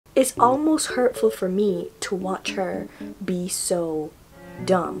It's almost hurtful for me to watch her be so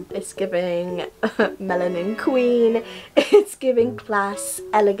dumb. It's giving melanin queen, it's giving class,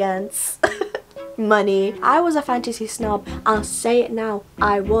 elegance, money. I was a fantasy snob. I'll say it now.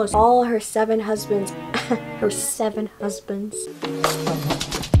 I was. All her 7 husbands, her 7 husbands.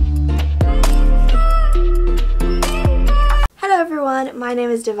 Hello everyone, my name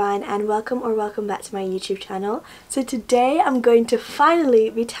is Divine and welcome back to my YouTube channel. So today I'm going to finally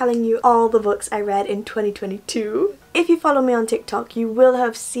be telling you all the books I read in 2022. If you follow me on TikTok, you will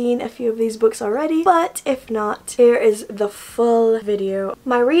have seen a few of these books already, but if not, here is the full video.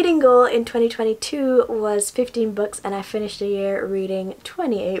 My reading goal in 2022 was 15 books and I finished the year reading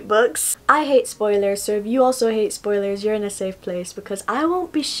 28 books. I hate spoilers, so if you also hate spoilers, you're in a safe place because I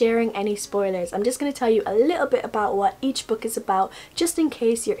won't be sharing any spoilers. I'm just going to tell you a little bit about what each book is about, just in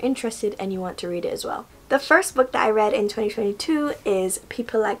case you're interested and you want to read it as well. The first book that I read in 2022 is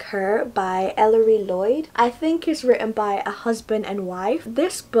People Like Her by Ellery Lloyd. I think it's written by a husband and wife.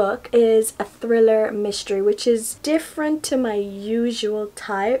 This book is a thriller mystery, which is different to my usual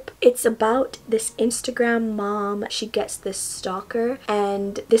type. It's about this Instagram mom. She gets this stalker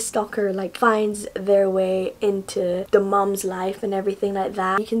and this stalker like finds their way into the mom's life and everything like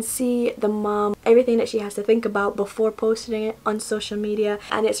that. You can see the mom, everything that she has to think about before posting it on social media,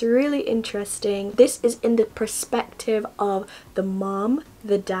 and it's really interesting. This is in the perspective of the mom,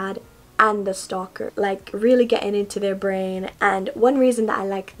 the dad, and the stalker, like really getting into their brain. And one reason that I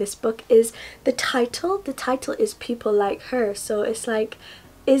like this book is the title. The title is People Like Her, so it's like,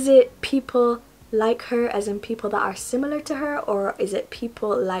 is it people like her as in people that are similar to her, or is it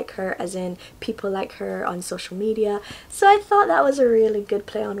people like her as in people like her on social media? So I thought that was a really good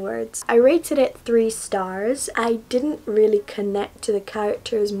play on words. I rated it 3 stars. I didn't really connect to the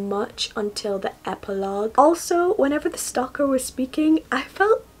characters much until the epilogue. Also, whenever the stalker was speaking, I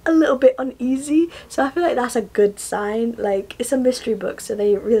felt a little bit uneasy, so I feel like that's a good sign. Like, it's a mystery book, so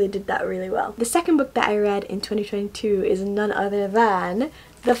they really did that really well. The second book that I read in 2022 is none other than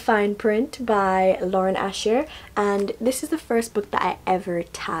The Fine Print by Lauren Asher, and this is the first book that I ever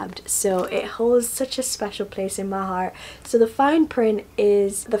tabbed, so it holds such a special place in my heart. So The Fine Print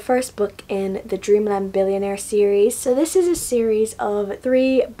is the first book in the Dreamland Billionaire series. So this is a series of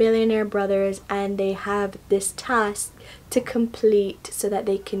 3 billionaire brothers, and they have this task to complete so that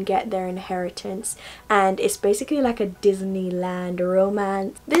they can get their inheritance, and it's basically like a Disneyland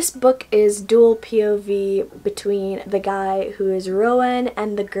romance. This book is dual POV between the guy who is Rowan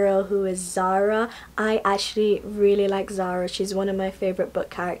and the girl who is Zara. I actually really like Zara. She's one of my favorite book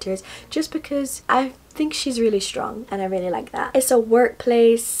characters just because I think she's really strong and I really like that. It's a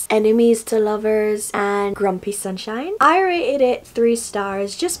workplace, enemies to lovers, and grumpy sunshine. I rated it 3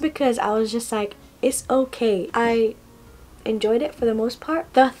 stars just because I was just like, it's okay. I enjoyed it for the most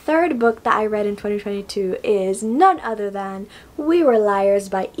part. The third book that I read in 2022 is none other than We Were Liars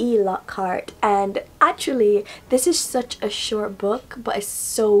by E. Lockhart, and actually this is such a short book but it's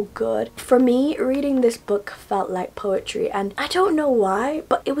so good. For me, reading this book felt like poetry, and I don't know why,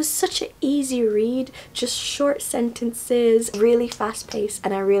 but it was such an easy read, just short sentences, really fast paced,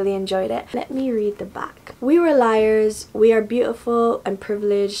 and I really enjoyed it. Let me read the back. We were liars, we are beautiful and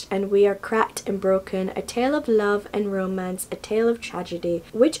privileged, and we are cracked and broken, a tale of love and romance, a tale of tragedy.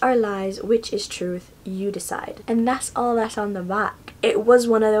 Which are lies, which is truth, you decide. And that's all that's on the back. It was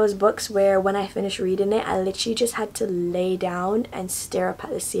one of those books where when I finished reading it, I literally just had to lay down and stare up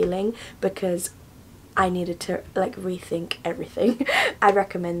at the ceiling because I needed to like rethink everything. I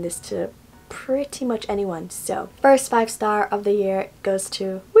recommend this to pretty much anyone. So first 5-star of the year goes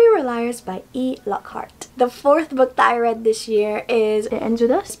to We Were Liars by E. Lockhart. The fourth book that I read this year is It Ends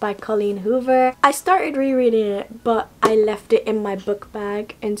With Us by Colleen Hoover. I started rereading it, but I left it in my book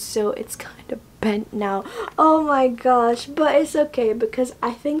bag, and so it's kind of bent now. Oh my gosh, but it's okay because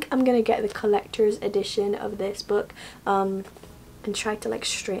I think I'm gonna get the collector's edition of this book and try to like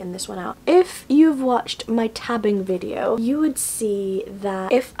straighten this one out. If you've watched my tabbing video, you would see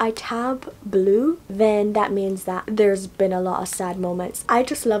that if I tab blue, then that means that there's been a lot of sad moments. I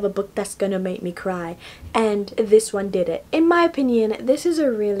just love a book that's gonna make me cry, and this one did it. In my opinion, this is a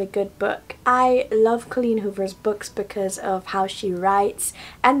really good book. I love Colleen Hoover's books because of how she writes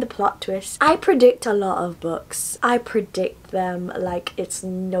and the plot twists. I predict a lot of books. I predict them like it's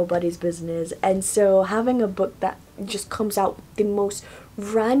nobody's business, and so having a book that just comes out with the most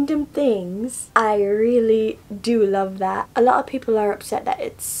random things, I really do love that. A lot of people are upset that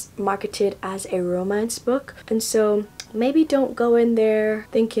it's marketed as a romance book, and so maybe don't go in there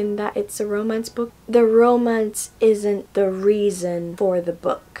thinking that it's a romance book. The romance isn't the reason for the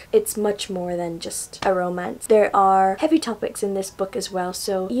book. It's much more than just a romance. There are heavy topics in this book as well,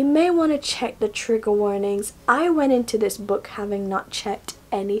 so you may want to check the trigger warnings. I went into this book having not checked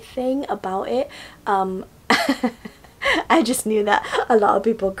anything about it. I just knew that a lot of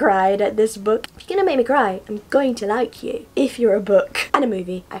people cried at this book. If you're gonna make me cry, I'm going to like you. If you're a book and a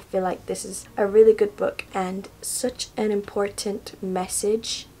movie, I feel like this is a really good book and such an important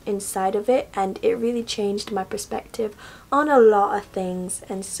message inside of it, and it really changed my perspective on a lot of things.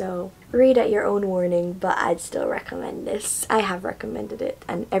 And so read at your own warning, but I'd still recommend this. I have recommended it,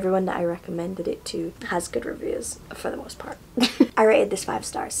 and everyone that I recommended it to has good reviews for the most part. I rated this 5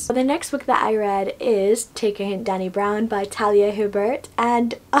 stars. The next book that I read is Take a Hint, Danny Brown by Talia Hibbert,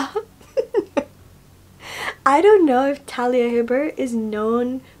 and I don't know if Talia Hibbert is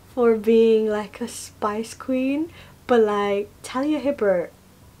known for being like a spice queen, but like Talia Hibbert,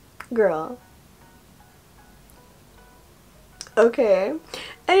 girl. Okay.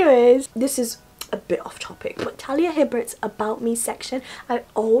 Anyways, this is a bit off topic, but Talia Hibbert's About Me section, I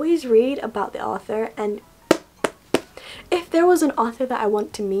always read about the author, and if there was an author that I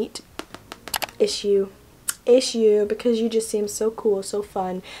want to meet, it's you. It's you, because you just seem so cool, so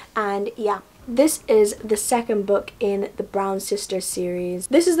fun, and yeah. This is the second book in the Brown Sisters series.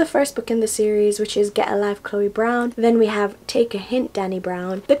 This is the first book in the series, which is Get a Life, Chloe Brown. Then we have Take a Hint, Danny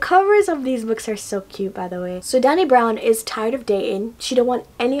Brown. The covers of these books are so cute, by the way. So Danny Brown is tired of dating. She don't want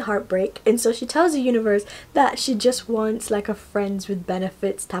any heartbreak, and so she tells the universe that she just wants like a friends with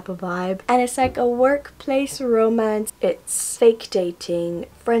benefits type of vibe. And it's like a workplace romance. It's fake dating,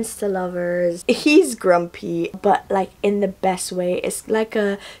 friends to lovers. He's grumpy, but like in the best way. It's like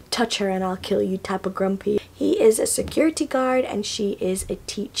a touch her and I'll kill you type of grumpy. He is a security guard and she is a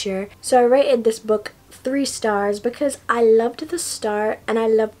teacher. So I rated this book 3 stars because I loved the start and I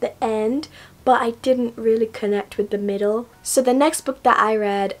loved the end, but I didn't really connect with the middle. So the next book that I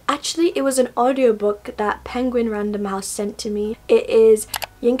read, actually it was an audiobook that Penguin Random House sent to me. It is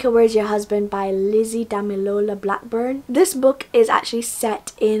Yinka, Where's Your Husband by Lizzie Damilola Blackburn. This book is actually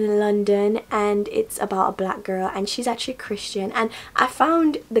set in London and it's about a black girl, and she's actually Christian, and I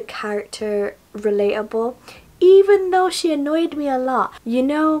found the character relatable even though she annoyed me a lot. You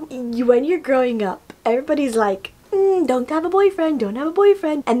know, when you're growing up, everybody's like, don't have a boyfriend, don't have a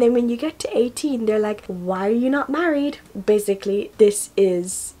boyfriend. And then when you get to 18, they're like, why are you not married? Basically, this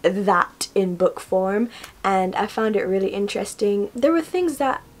is that in book form, and I found it really interesting. There were things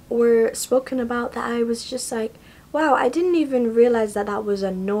that were spoken about that I was just like, wow, I didn't even realize that that was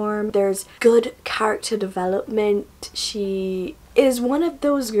a norm. There's good character development. She is one of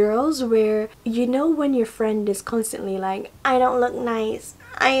those girls where, you know, when your friend is constantly like, I don't look nice,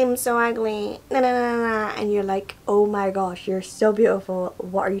 I am so ugly, na na na na, and you're like, oh my gosh, you're so beautiful,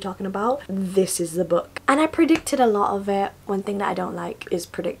 what are you talking about? This is the book. And I predicted a lot of it. One thing that I don't like is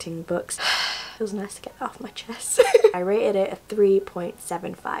predicting books. It was nice to get that off my chest. I rated it a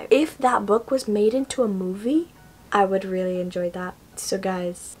 3.75. If that book was made into a movie, I would really enjoy that. So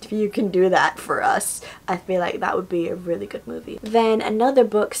guys, if you can do that for us, I feel like that would be a really good movie. Then another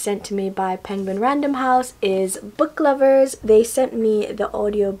book sent to me by Penguin Random House is Book Lovers. They sent me the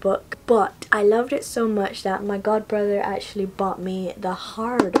audiobook, but I loved it so much that my godbrother actually bought me the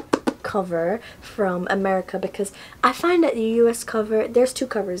hard cover from America, because I find that the US cover, there's 2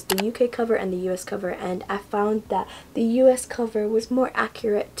 covers, the UK cover and the US cover, and I found that the US cover was more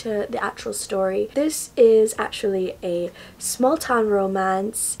accurate to the actual story. This is actually a small town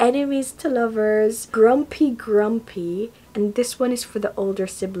romance, enemies to lovers, grumpy, and this one is for the older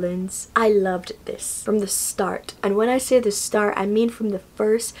siblings. I loved this from the start, and when I say the start, I mean from the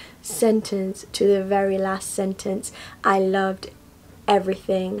first sentence to the very last sentence. I loved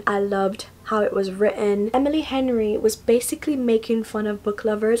everything. I loved how it was written. Emily Henry was basically making fun of book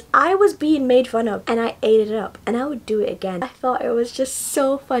lovers. I was being made fun of and I ate it up, and I would do it again. I thought it was just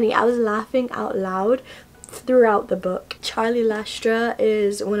so funny. I was laughing out loud throughout the book. Charlie Lastra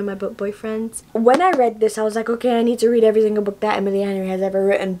is one of my book boyfriends. When I read this, I was like, okay, I need to read every single book that Emily Henry has ever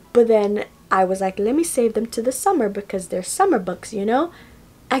written, but then I was like, let me save them to the summer because they're summer books, you know?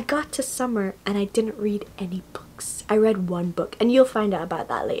 I got to summer and I didn't read any books. I read 1 book, and you'll find out about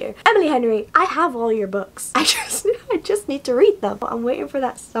that later. Emily Henry, I have all your books. I just need to read them. I'm waiting for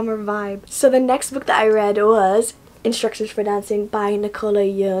that summer vibe. So the next book that I read was Instructions for Dancing by Nicola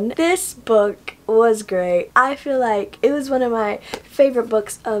Yoon. This book was great. I feel like it was one of my favorite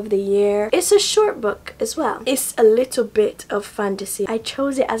books of the year. It's a short book as well. It's a little bit of fantasy. I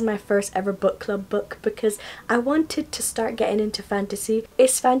chose it as my first ever book club book because I wanted to start getting into fantasy.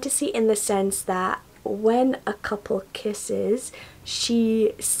 It's fantasy in the sense that when a couple kisses,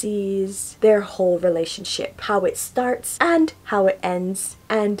 she sees their whole relationship, how it starts and how it ends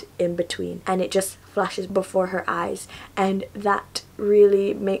and in between, and it just flashes before her eyes, and that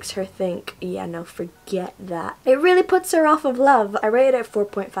really makes her think, yeah, no, forget that. It really puts her off of love. I rated it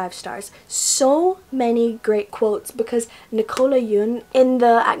 4.5 stars. So many great quotes, because Nicola Yoon, in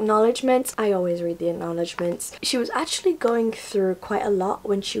the acknowledgements, I always read the acknowledgements, she was actually going through quite a lot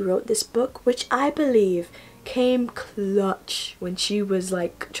when she wrote this book, which I believe came clutch when she was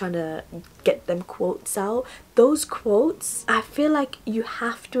like trying to get them quotes out. Those quotes, I feel like you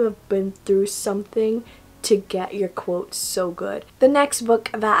have to have been through something to get your quotes so good. The next book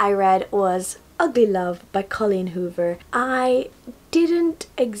that I read was Ugly Love by Colleen Hoover. I didn't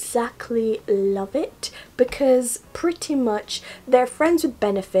exactly love it because pretty much they're friends with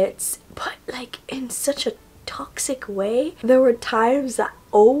benefits, but like in such a toxic way. There were times that,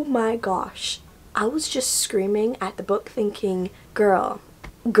 oh my gosh, I was just screaming at the book thinking, girl,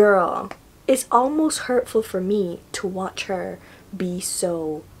 it's almost hurtful for me to watch her be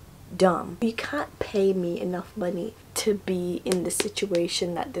so dumb. You can't pay me enough money to be in the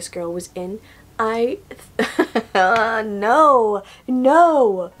situation that this girl was in. No,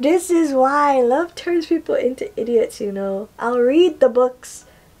 this is why love turns people into idiots, you know. I'll read the books,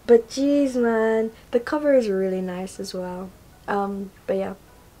 but geez man, the cover is really nice as well. But yeah.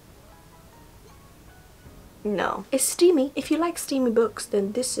 No. It's steamy. If you like steamy books,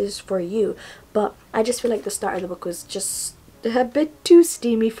 then this is for you. But I just feel like the start of the book was just a bit too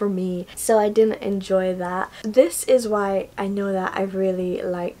steamy for me, so I didn't enjoy that. This is why I know that I really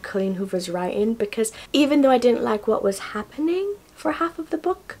like Colleen Hoover's writing, because even though I didn't like what was happening for half of the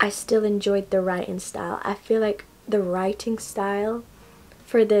book, I still enjoyed the writing style. I feel like the writing style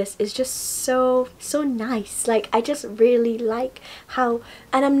for this is just so nice. Like, I just really like how,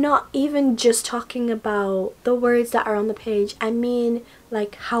 and I'm not even just talking about the words that are on the page, I mean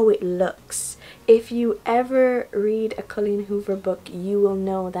like how it looks. If you ever read a Colleen Hoover book, you will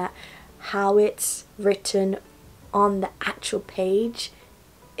know that how it's written on the actual page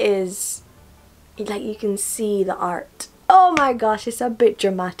is like, you can see the art. Oh my gosh, it's a bit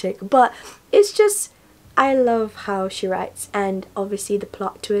dramatic, but it's just, I love how she writes, and obviously the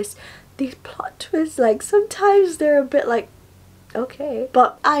plot twists. These plot twists, like, sometimes they're a bit like, okay.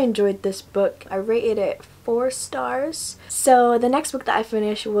 But I enjoyed this book. I rated it 4 stars. So the next book that I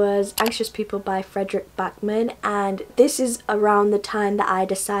finished was Anxious People by Frederick Backman, and this is around the time that I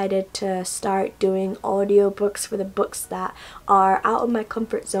decided to start doing audiobooks for the books that are out of my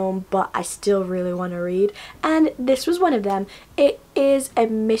comfort zone but I still really want to read, and this was one of them. It is a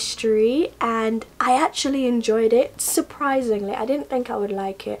mystery and I actually enjoyed it, surprisingly. I didn't think I would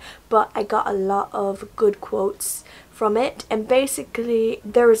like it, but I got a lot of good quotes from it, and basically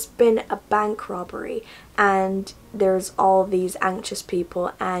there's been a bank robbery and there's all these anxious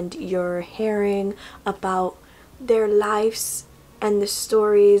people, and you're hearing about their lives and the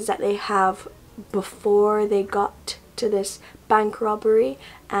stories that they have before they got to this bank robbery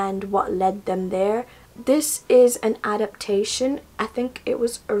and what led them there. This is an adaptation. I think it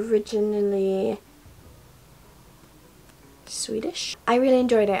was originally Swedish. I really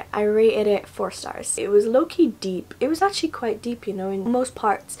enjoyed it. I rated it 4 stars. It was low-key deep. It was actually quite deep, you know, in most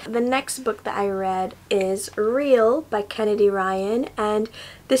parts. The next book that I read is Real by Kennedy Ryan, and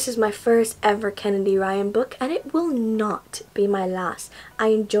this is my first ever Kennedy Ryan book, and it will not be my last. I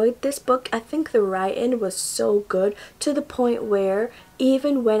enjoyed this book. I think the writing was so good to the point where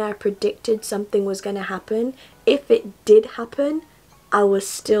even when I predicted something was gonna happen, if it did happen, I was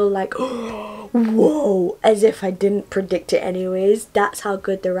still like, oh, whoa, as if I didn't predict it anyways. That's how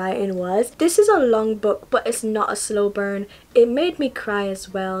good the writing was. This is a long book, but it's not a slow burn. It made me cry as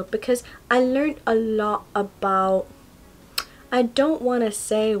well because I learned a lot about, I don't want to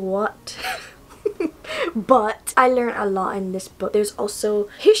say what, but I learned a lot in this book. There's also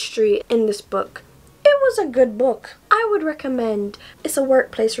history in this book. It was a good book. I would recommend. It's a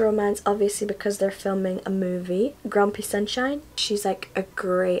workplace romance, obviously, because they're filming a movie. Grumpy Sunshine. She's like a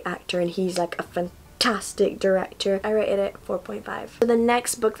great actor and he's like a fantastic director. I rated it 4.5. So the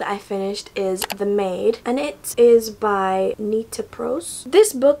next book that I finished is The Maid, and it is by Nita Prose.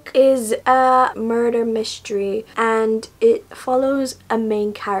 This book is a murder mystery and it follows a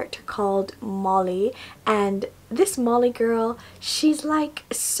main character called Molly, and this Molly girl, she's like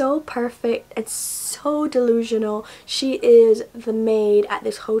so perfect and so delusional. She is the maid at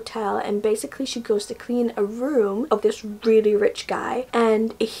this hotel, and basically she goes to clean a room of this really rich guy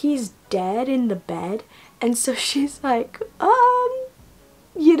and he's dead in the bed, and so she's like,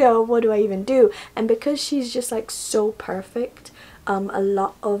 you know, what do I even do? And because she's just like so perfect, a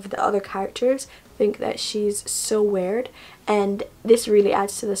lot of the other characters think that she's so weird, and this really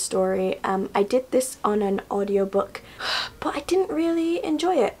adds to the story. I did this on an audiobook, but I didn't really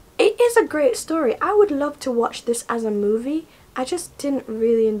enjoy it. It is a great story. I would love to watch this as a movie. I just didn't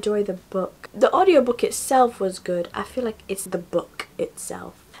really enjoy the book. The audiobook itself was good. I feel like it's the book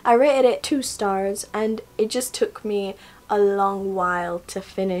itself. I rated it 2 stars, and it just took me a long while to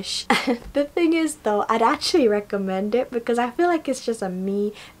finish. The thing is though, I'd actually recommend it because I feel like it's just a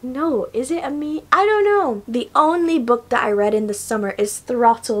me. No, is it a me? I don't know. The only book that I read in the summer is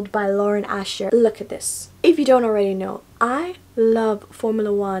Throttled by Lauren Asher. Look at this. If you don't already know, I love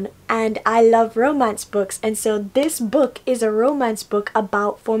Formula 1 and I love romance books, and so this book is a romance book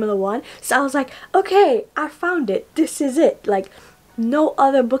about Formula 1. So I was like, okay, I found it. This is it. Like, no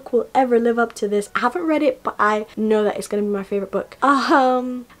other book will ever live up to this. I haven't read it, but I know that it's gonna be my favorite book.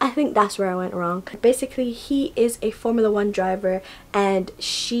 I think that's where I went wrong. Basically, he is a Formula 1 driver and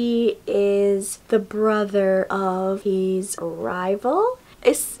she is the brother of his rival.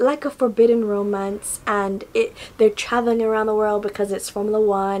 It's like a forbidden romance, and they're traveling around the world because it's Formula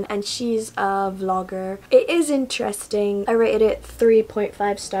 1 and she's a vlogger. It is interesting. I rated it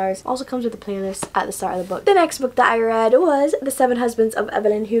 3.5 stars. Also comes with a playlist at the start of the book. The next book that I read was The 7 Husbands of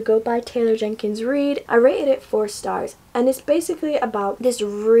Evelyn Hugo by Taylor Jenkins Reid. I rated it 4 stars. And it's basically about this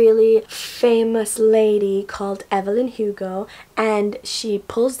really famous lady called Evelyn Hugo, and she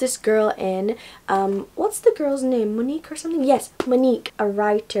pulls this girl in, what's the girl's name? Monique or something? Yes, Monique, a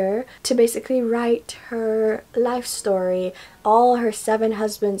writer, to basically write her life story, all her 7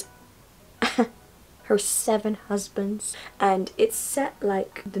 husbands. Her 7 husbands, and it's set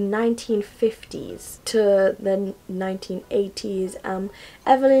like the 1950s to the 1980s.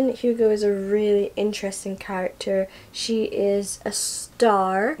 Evelyn Hugo is a really interesting character. She is a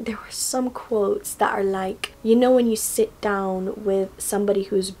star. There were some quotes that are like, you know, when you sit down with somebody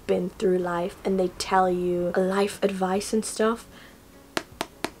who's been through life and they tell you life advice and stuff.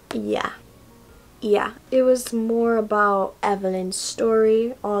 Yeah, it was more about Evelyn's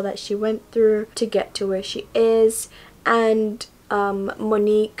story, all that she went through to get to where she is, and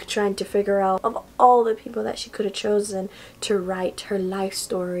Monique trying to figure out, of all the people that she could have chosen to write her life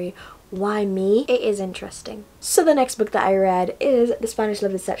story, why me? It is interesting. So the next book that I read is The Spanish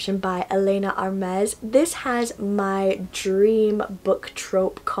Love Deception by Elena Armez. This has my dream book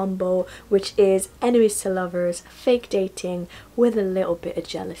trope combo, which is enemies to lovers, fake dating with a little bit of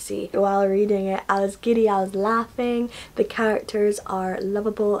jealousy. While reading it, I was giddy, I was laughing. The characters are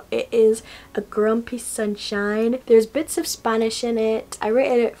lovable. It is a grumpy sunshine. There's bits of Spanish in it. I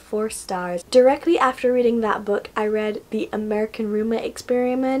rated it 4 stars. Directly after reading that book, I read The American Roommate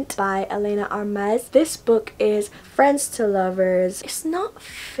Experiment by Elena Armez. This book is friends to lovers. It's not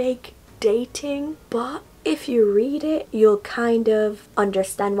fake dating, but if you read it, you'll kind of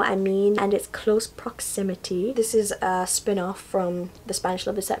understand what I mean, and it's close proximity. This is a spin-off from The Spanish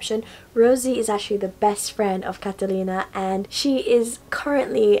Love Deception. Rosie is actually the best friend of Catalina, and she is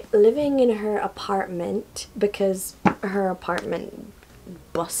currently living in her apartment because her apartment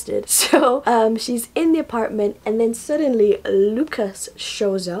busted. So she's in the apartment, and then suddenly Lucas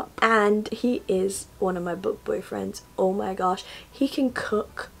shows up, and he is one of my book boyfriends. Oh my gosh, he can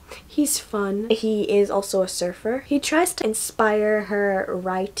cook. He's fun. He is also a surfer. He tries to inspire her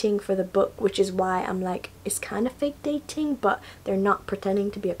writing for the book, which is why I'm like, it's kind of fake dating, but they're not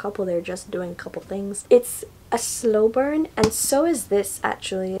pretending to be a couple, they're just doing a couple things. It's a slow burn, and so is this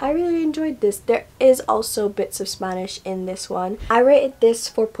actually. I really enjoyed this. There is also bits of Spanish in this one. I rated this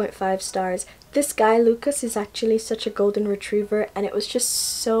 4.5 stars. This guy Lucas is actually such a golden retriever, and it was just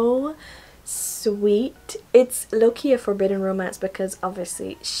so sweet. It's low-key a forbidden romance because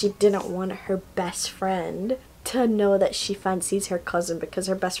obviously she didn't want her best friend to know that she fancies her cousin, because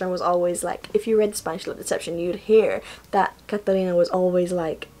her best friend was always like, if you read Spanish Love Deception, you'd hear that Catalina was always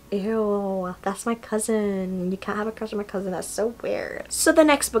like, ew, that's my cousin. You can't have a crush on my cousin. That's so weird. So the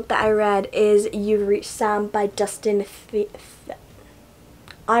next book that I read is You've Reached Sam by Dustin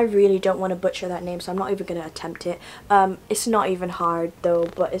I really don't want to butcher that name, so I'm not even going to attempt it. It's not even hard though,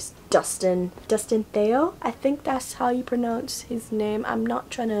 but it's Dustin Theo. I think that's how you pronounce his name. I'm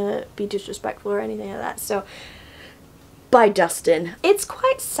not trying to be disrespectful or anything like that. So, by Dustin. It's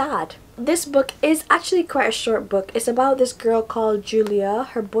quite sad. This book is actually quite a short book. It's about this girl called Julia.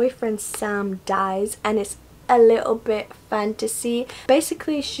 Her boyfriend Sam dies, and it's a little bit fantasy.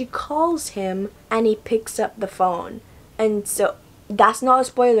 Basically, she calls him and he picks up the phone. And so, that's not a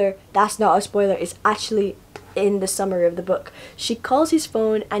spoiler. That's not a spoiler. It's actually in the summary of the book. She calls his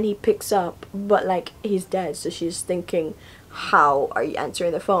phone and he picks up, but like he's dead, so she's thinking, how are you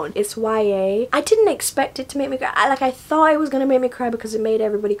answering the phone? It's YA. I didn't expect it to make me cry. I thought it was gonna make me cry because it made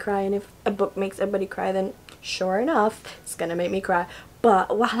everybody cry, and if a book makes everybody cry, then sure enough, it's gonna make me cry.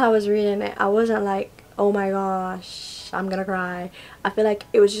 But while I was reading it, I wasn't like, oh my gosh, I'm gonna cry. I feel like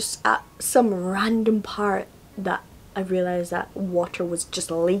it was just at some random part that I realized that water was just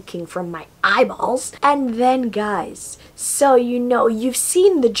leaking from my eyeballs. And then guys, so you know, you've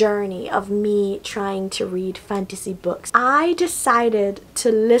seen the journey of me trying to read fantasy books. I decided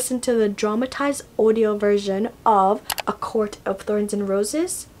to listen to the dramatized audio version of A Court of Thorns and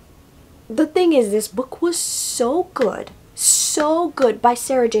Roses. The thing is, this book was so good by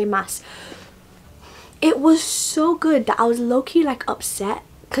Sarah J Maas. It was so good that I was low-key like upset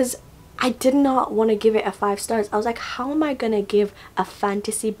because I did not want to give it a 5 stars. I was like, how am I gonna give a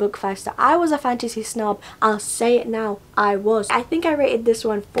fantasy book 5 stars? I was a fantasy snob. I'll say it now. I was. I think I rated this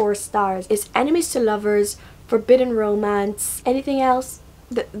one 4 stars. It's enemies to lovers, forbidden romance, anything else,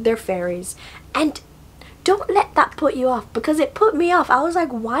 they're fairies. And don't let that put you off, because it put me off. I was like,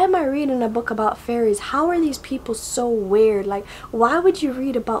 why am I reading a book about fairies? How are these people so weird? Like, why would you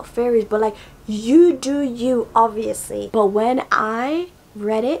read about fairies? But like, you do you, obviously. But when I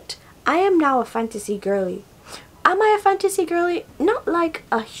read it, I am now a fantasy girly. Am I a fantasy girly? Not like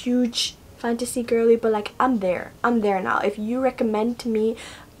a huge fantasy girly, but like I'm there now. If you recommend to me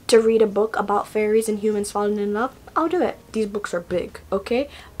to read a book about fairies and humans falling in love, I'll do it. These books are big, okay?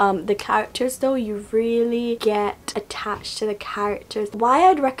 The characters though, you really get attached to the characters. Why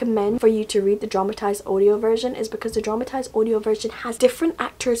I'd recommend for you to read the dramatized audio version is because the dramatized audio version has different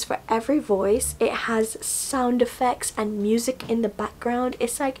actors for every voice. It has sound effects and music in the background.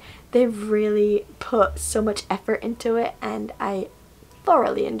 It's like they really put so much effort into it, and I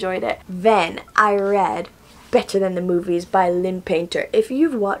thoroughly enjoyed it. Then I read Better Than the Movies by Lynn Painter. If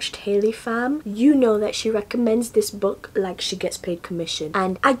you've watched Haley Fam, you know that she recommends this book like she gets paid commission.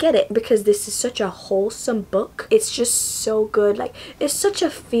 And I get it, because this is such a wholesome book. It's just so good. Like, it's such a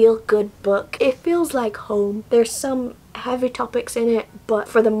feel-good book. It feels like home. There's some heavy topics in it, but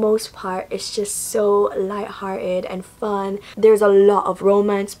for the most part it's just so light-hearted and fun. There's a lot of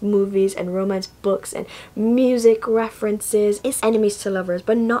romance movies and romance books and music references. It's enemies to lovers,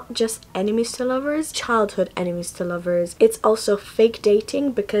 but not just enemies to lovers, childhood enemies to lovers. It's also fake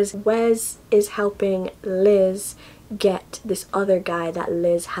dating, because Wes is helping Liz get this other guy that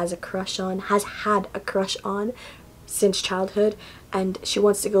Liz has had a crush on since childhood, and she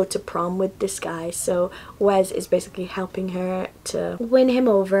wants to go to prom with this guy, so Wes is basically helping her to win him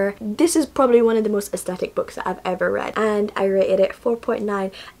over. This is probably one of the most aesthetic books that I've ever read, and I rated it 4.9.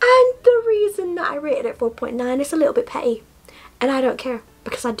 And the reason that I rated it 4.9 is a little bit petty, and I don't care,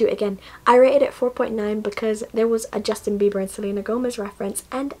 because I'd do it again. I rated it 4.9 because there was a Justin Bieber and Selena Gomez reference,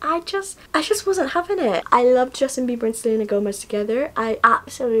 and I just wasn't having it. I loved Justin Bieber and Selena Gomez together. I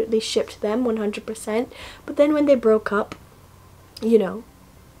absolutely shipped them 100%, but then when they broke up, you know,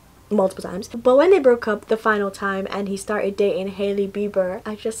 multiple times, but when they broke up the final time and he started dating Hailey Bieber,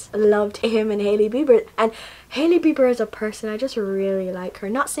 I just loved him and Hailey Bieber. And Hailey Bieber as a person, I just really like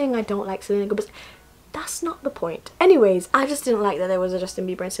her. Not saying I don't like Selena Gomez, that's not the point. Anyways, I just didn't like that there was a Justin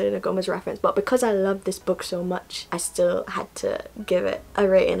Bieber and Selena Gomez reference, but because I loved this book so much, I still had to give it a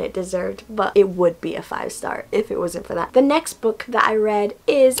rating it deserved, but it would be a 5-star if it wasn't for that. The next book that I read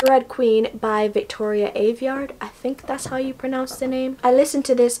is Red Queen by Victoria Aveyard. I think that's how you pronounce the name. I listened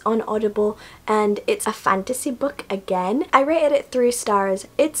to this on Audible, and it's a fantasy book again. I rated it 3 stars.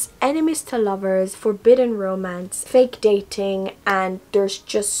 It's enemies to lovers, forbidden romance, fake dating, and there's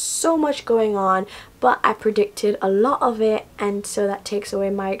just so much going on, but I predicted a lot of it, and so that takes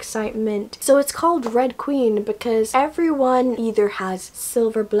away my excitement. So it's called Red Queen because everyone either has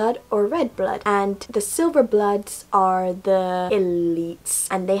silver blood or red blood, and the silver bloods are the elites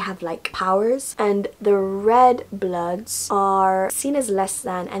and they have like powers, and the red bloods are seen as less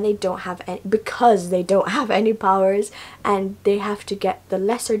than, and they don't have any, because they don't have any powers, and they have to get the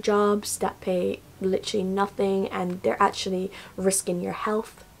lesser jobs that pay literally nothing, and they're actually risking your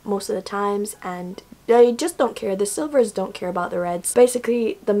health most of the times, and they just don't care. The silvers don't care about the reds.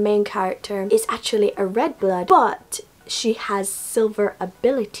 Basically, the main character is actually a red blood, but she has silver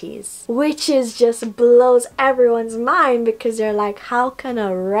abilities, which is just blows everyone's mind, because they're like, how can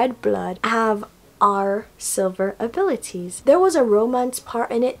a red blood have our silver abilities? There was a romance part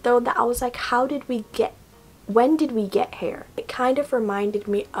in it though that I was like, when did we get here? It kind of reminded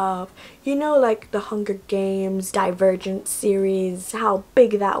me of, you know, like the Hunger Games Divergent series, how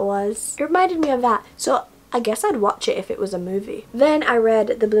big that was. It reminded me of that. So I guess I'd watch it if it was a movie. Then I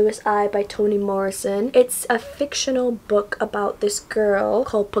read The Bluest Eye by Toni Morrison. It's a fictional book about this girl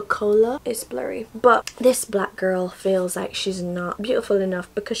called Pecola. It's blurry. But this black girl feels like she's not beautiful enough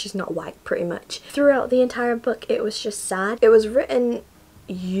because she's not white, pretty much. Throughout the entire book, it was just sad. It was written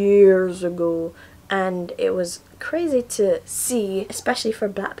years ago, and it was crazy to see, especially for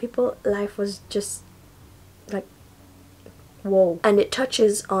black people. Life was just like, whoa. And it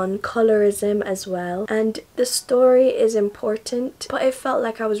touches on colorism as well, and the story is important, but it felt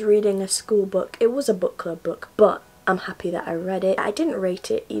like I was reading a school book. It was a book club book, but I'm happy that I read it. I didn't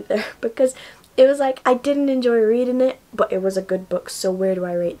rate it either because it was like I didn't enjoy reading it, but it was a good book, so where do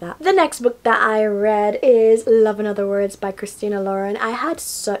I rate that? The next book that I read is Love in Other Words by Christina Lauren. I had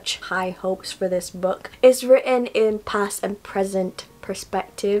such high hopes for this book. It's written in past and present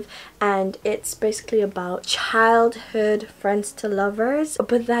perspective, and it's basically about childhood friends to lovers,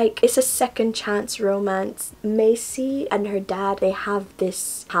 but like it's a second chance romance. Macy and her dad, they have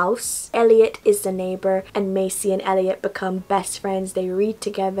this house. Elliot is the neighbor, and Macy and Elliot become best friends. They read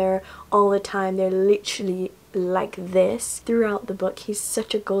together all the time. They're literally like this throughout the book. He's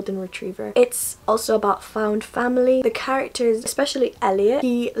such a golden retriever. It's also about found family. The characters, especially Elliot,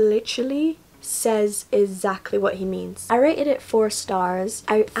 he literally says exactly what he means. I rated it 4 stars.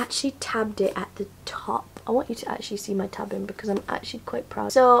 I actually tabbed it at the top. I want you to actually see my tabbing because I'm actually quite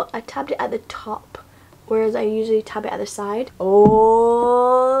proud. So I tabbed it at the top, whereas I usually tab it at the side.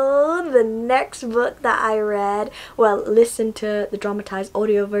 Oh, the next book that I read, well, listen to the dramatized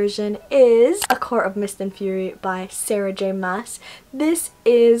audio version, is A Court of Mist and Fury by Sarah J. Maas. This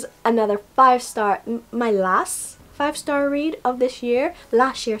is another 5-star, my last 5-star read of this year,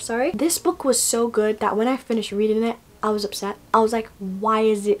 last year, sorry. This book was so good that when I finished reading it, I was upset. I was like, why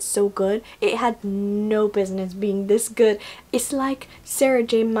is it so good? It had no business being this good. It's like Sarah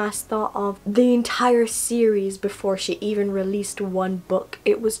J. Maas thought of the entire series before she even released one book.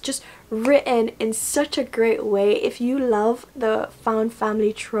 It was just written in such a great way. If you love the found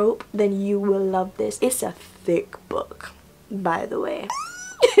family trope, then you will love this. It's a thick book, by the way.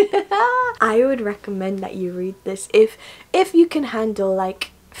 I would recommend that you read this if you can handle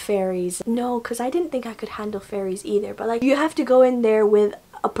like fairies. No, because I didn't think I could handle fairies either, but like you have to go in there with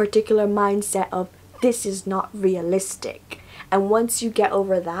a particular mindset of this is not realistic, and once you get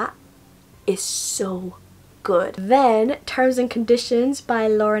over that, it's so good. Then Terms and Conditions by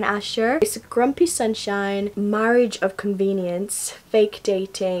Lauren Asher. It's a grumpy sunshine, marriage of convenience, fake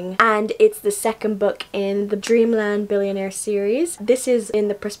dating, and it's the second book in the Dreamland Billionaire series. This is in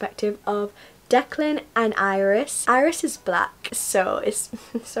the perspective of Declan and Iris. Iris is black, so it's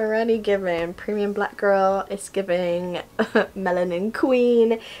already giving premium black girl, it's giving melanin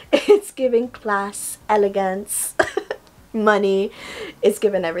queen, it's giving class, elegance, money, it's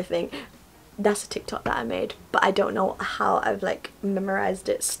giving everything. That's a TikTok that I made, but I don't know how I've like memorized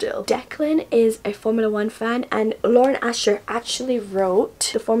it still. Declan is a Formula 1 fan, and Lauren Asher actually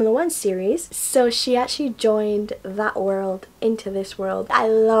wrote the Formula 1 series, so she actually joined that world into this world. I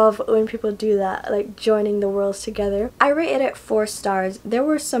love when people do that, like joining the worlds together. I rated it 4 stars. There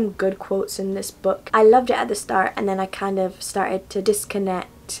were some good quotes in this book. I loved it at the start, and then I kind of started to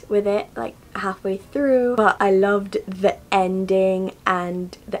disconnect with it like halfway through, but I loved the ending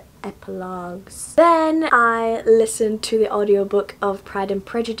and the epilogues. Then I listened to the audiobook of Pride and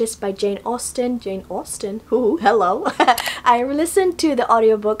Prejudice by Jane Austen. Jane Austen? Ooh, hello. I listened to the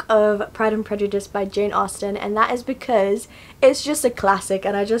audiobook of Pride and Prejudice by Jane Austen, and that is because it's just a classic,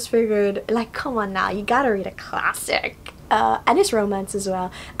 and I just figured, like, come on now, you gotta read a classic. And it's romance as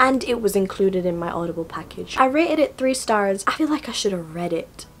well, and it was included in my Audible package. I rated it 3 stars. I feel like I should have read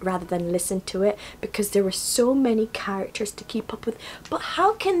it rather than listened to it because there were so many characters to keep up with. But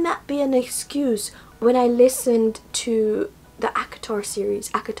how can that be an excuse when I listened to the ACOTAR series?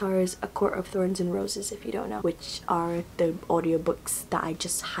 ACOTAR is A Court of Thorns and Roses, if you don't know, which are the audiobooks that I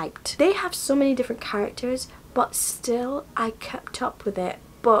just hyped. They have so many different characters, but still I kept up with it.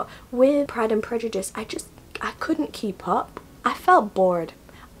 But with Pride and Prejudice, I couldn't keep up. I felt bored.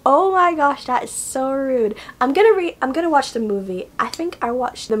 Oh my gosh, that is so rude. I'm gonna watch the movie. I think I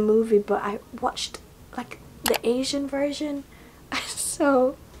watched the movie, but I watched like the Asian version.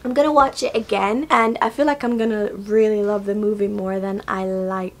 So I'm gonna watch it again, and I feel like I'm gonna really love the movie more than I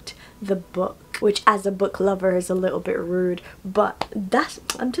liked the book, which as a book lover is a little bit rude, but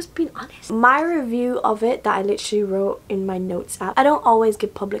I'm just being honest. My review of it that I literally wrote in my notes app, I don't always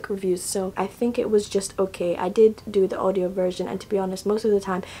give public reviews, so I think it was just okay. I did do the audio version, and to be honest, most of the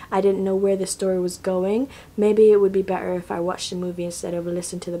time I didn't know where the story was going. Maybe it would be better if I watched the movie instead of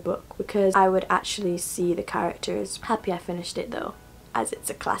listened to the book, because I would actually see the characters. Happy I finished it though, as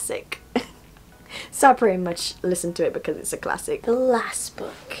it's a classic. So I pretty much listened to it because it's a classic. The last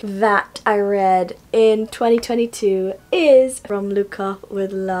book that I read in 2022 is From Lucca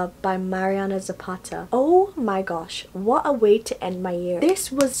with Love by Mariana Zapata. Oh my gosh, what a way to end my year.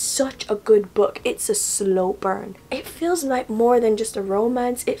 This was such a good book. It's a slow burn. It feels like more than just a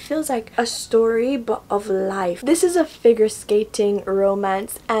romance. It feels like a story but of life. This is a figure skating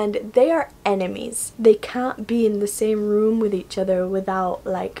romance and they are enemies. They can't be in the same room with each other without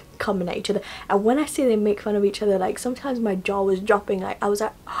like coming at each other. And when I say they make fun of each other, like sometimes my jaw was dropping. Like I was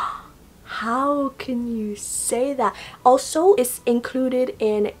like, oh, how can you say that? Also, it's included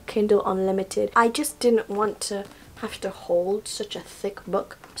in Kindle Unlimited. I just didn't want to have to hold such a thick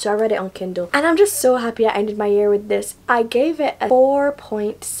book, so I read it on Kindle and I'm just so happy I ended my year with this. I gave it a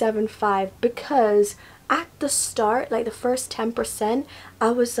 4.75 because at the start, like the first 10%,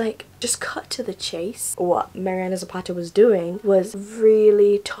 I was like, just cut to the chase. What Mariana Zapata was doing was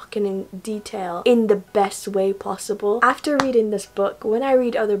really talking in detail in the best way possible. After reading this book, when I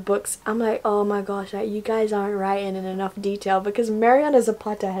read other books, I'm like, oh my gosh, like, you guys aren't writing in enough detail because Mariana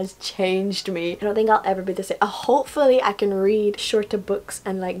Zapata has changed me. I don't think I'll ever be the same. Hopefully I can read shorter books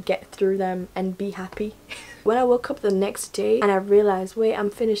and like get through them and be happy. When I woke up the next day and I realized, wait, I'm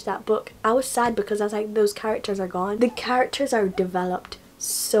finished that book, I was sad because I was like, those characters are gone. The characters are developed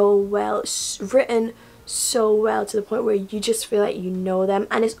so well, written so well to the point where you just feel like you know them,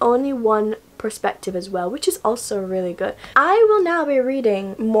 and it's only one perspective as well, which is also really good. I will now be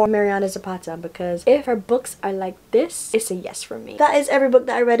reading more Mariana Zapata because if her books are like this, it's a yes from me. That is every book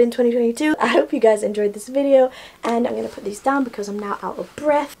that I read in 2022. I hope you guys enjoyed this video, and I'm gonna put these down because I'm now out of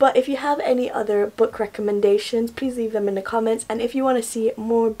breath. But if you have any other book recommendations, please leave them in the comments, and if you want to see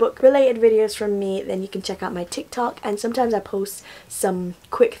more book related videos from me, then you can check out my TikTok, and sometimes I post some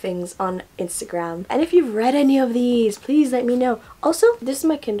quick things on Instagram. And if you've read any of these, please let me know. Also, this is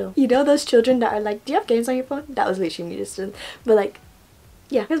my Kindle. You know those children that are like, do you have games on your phone? That was literally me just then. But like,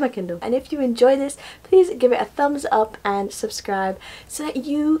 yeah, here's my Kindle. And if you enjoy this, please give it a thumbs up and subscribe so that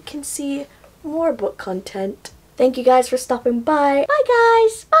you can see more book content. Thank you guys for stopping by. Bye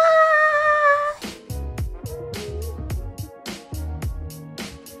guys. Bye.